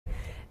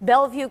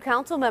Bellevue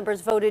Council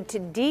members voted to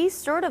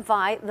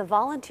decertify the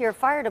volunteer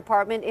fire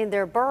department in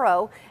their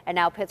borough, and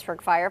now Pittsburgh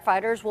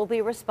firefighters will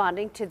be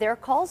responding to their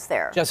calls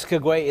there. Jessica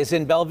Guay is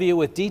in Bellevue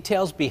with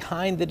details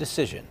behind the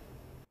decision.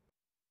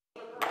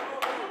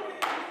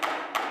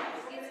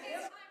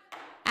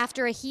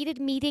 After a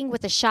heated meeting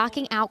with a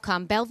shocking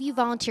outcome, Bellevue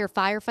volunteer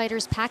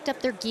firefighters packed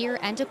up their gear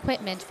and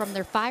equipment from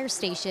their fire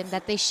station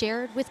that they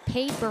shared with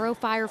paid borough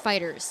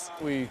firefighters.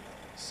 We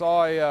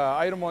saw an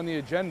item on the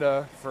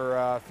agenda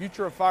for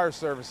future of fire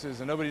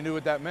services, and nobody knew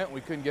what that meant.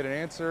 We couldn't get an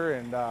answer,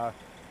 and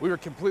we were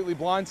completely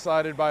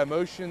blindsided by a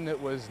motion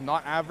that was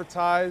not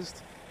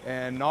advertised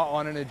and not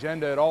on an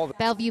agenda at all.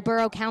 Bellevue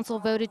Borough Council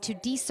voted to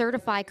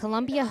decertify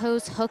Columbia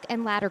Hose Hook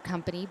and Ladder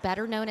Company,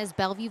 better known as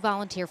Bellevue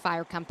Volunteer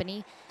Fire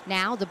Company.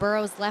 Now the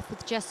borough is left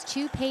with just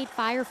 2 paid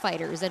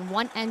firefighters and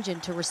 1 engine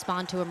to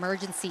respond to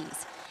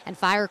emergencies. And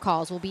fire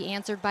calls will be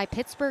answered by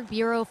Pittsburgh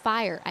Bureau of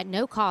Fire at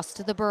no cost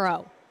to the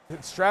borough.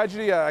 It's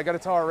tragedy. I got to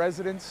tell our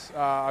residents,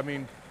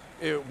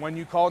 when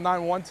you call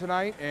 911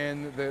 tonight,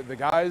 and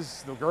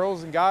the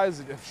girls and guys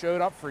that have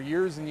showed up for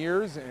years and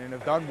years and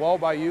have done well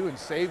by you and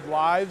saved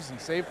lives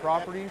and saved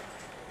property,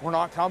 we're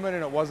not coming,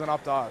 and it wasn't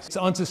up to us. It's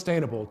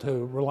unsustainable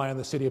to rely on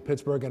the city of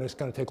Pittsburgh, and it's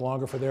going to take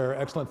longer for their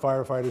excellent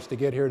firefighters to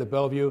get here to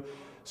Bellevue.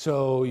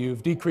 So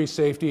you've decreased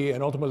safety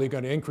and ultimately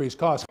going to increase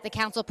costs. The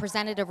council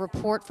presented a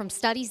report from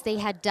studies they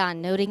had done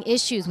noting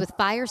issues with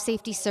fire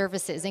safety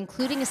services,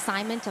 including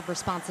assignment of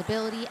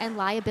responsibility and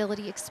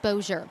liability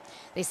exposure.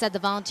 They said the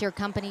volunteer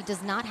company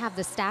does not have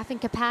the staffing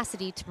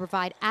capacity to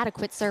provide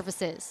adequate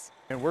services.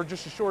 And we're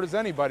just as short as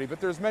anybody,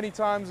 but there's many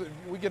times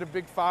we get a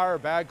big fire, a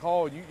bad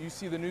call, you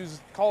see the news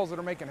calls that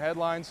are making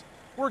headlines.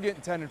 We're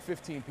getting 10 and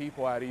 15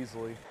 people out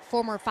easily.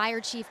 Former Fire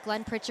Chief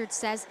Glenn Pritchard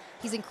says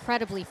he's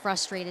incredibly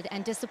frustrated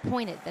and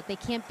disappointed that they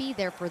can't be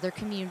there for their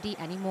community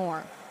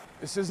anymore.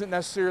 This isn't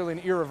necessarily an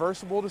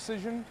irreversible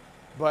decision,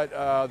 but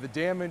the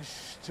damage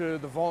to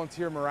the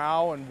volunteer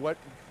morale and what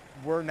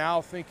we're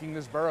now thinking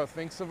this borough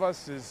thinks of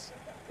us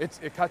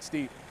it cuts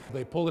deep.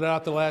 They pulled it out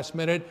at the last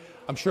minute.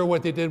 I'm sure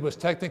what they did was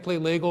technically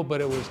legal, but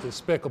it was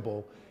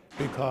despicable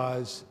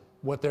because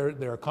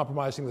they're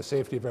compromising the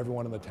safety of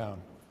everyone in the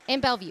town. In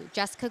Bellevue,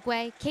 Jessica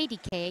Guay,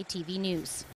 KDKA-TV News.